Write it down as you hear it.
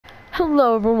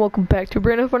Hello everyone, welcome back to a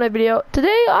brand new Fortnite video.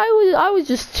 Today I was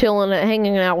just chilling and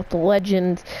hanging out with the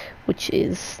legend, which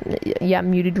is I'm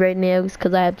muted right now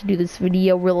because I have to do this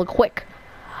video real quick.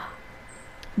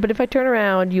 But if I turn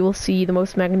around, you will see the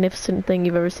most magnificent thing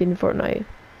you've ever seen in Fortnite.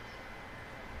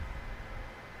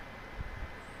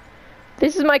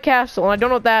 This is my castle, and I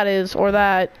don't know what that is or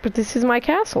that, but this is my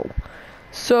castle.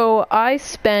 So I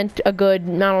spent a good, I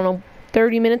don't know,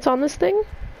 30 minutes on this thing.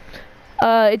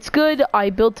 It's good.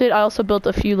 I built it. I also built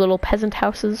a few little peasant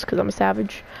houses because I'm a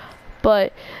savage.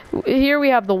 But here we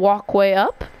have the walkway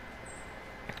up.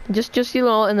 Just you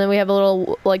know, and then we have a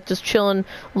little like just chilling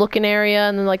looking area,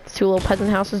 and then like the two little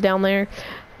peasant houses down there.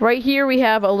 Right here we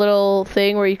have a little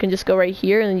thing where you can just go right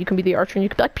here, and then you can be the archer, and you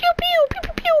can be like pew pew pew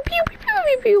pew pew pew pew pew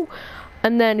pew pew.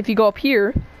 And then if you go up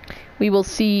here, we will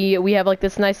see we have like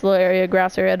this nice little area,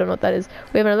 grass area. I don't know what that is.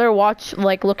 We have another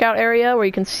lookout area where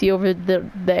you can see over the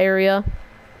area.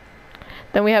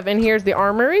 Then we have in here's the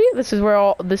armory. This is where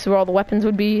all the weapons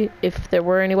would be if there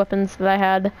were any weapons that I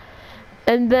had.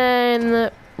 And then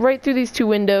right through these two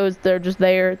windows, they're just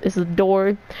there. This is the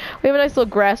door. We have a nice little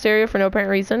grass area for no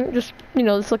apparent reason. Just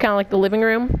this is kind of like the living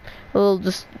room. A little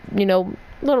just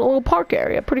little park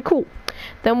area. Pretty cool.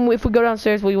 Then if we go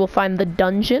downstairs, we will find the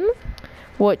dungeon.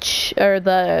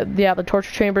 The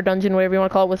torture chamber dungeon, whatever you want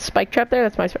to call it, with spike trap there.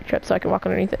 That's my spike trap, so I can walk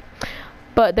underneath it.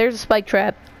 But there's a spike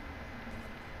trap,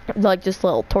 like just a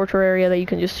little torture area that you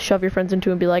can just shove your friends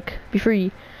into and be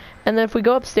free. And then if we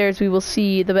go upstairs, we will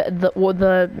see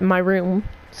my room.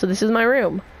 So this is my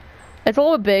room. It's a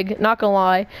little bit big, not gonna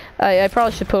lie. I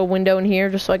probably should put a window in here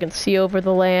just so I can see over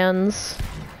the lands.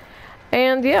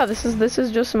 And yeah, this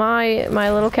is just my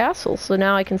little castle. So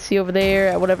now I can see over there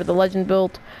at whatever the legend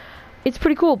built. It's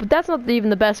pretty cool, but that's not even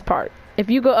the best part. If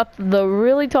you go up the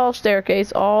really tall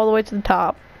staircase all the way to the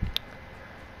top,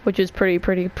 which is pretty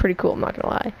cool, I'm not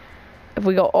gonna lie. If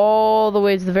we go all the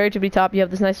way to the very tippy top, you have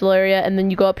this nice little area, and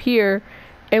then you go up here,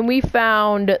 and we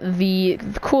found the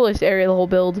coolest area of the whole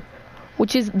build,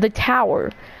 which is the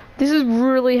tower. This is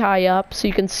really high up, so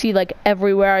you can see like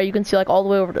everywhere. You can see like all the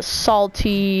way over to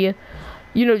Salty.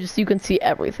 You can see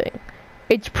everything.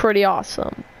 It's pretty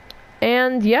awesome.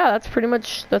 And yeah, that's pretty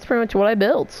much what I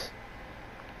built.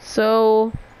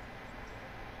 So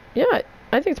yeah,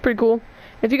 I think it's pretty cool.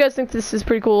 If you guys think this is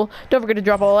pretty cool, don't forget to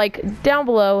drop a like down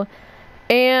below.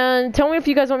 And tell me if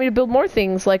you guys want me to build more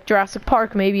things like Jurassic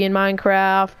Park maybe in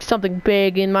Minecraft, something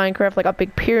big in Minecraft, like a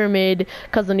big pyramid,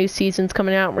 because the new season's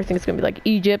coming out and we think it's going to be like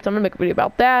Egypt. I'm going to make a video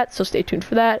about that, so stay tuned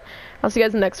for that. I'll see you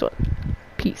guys in the next one.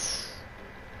 Peace.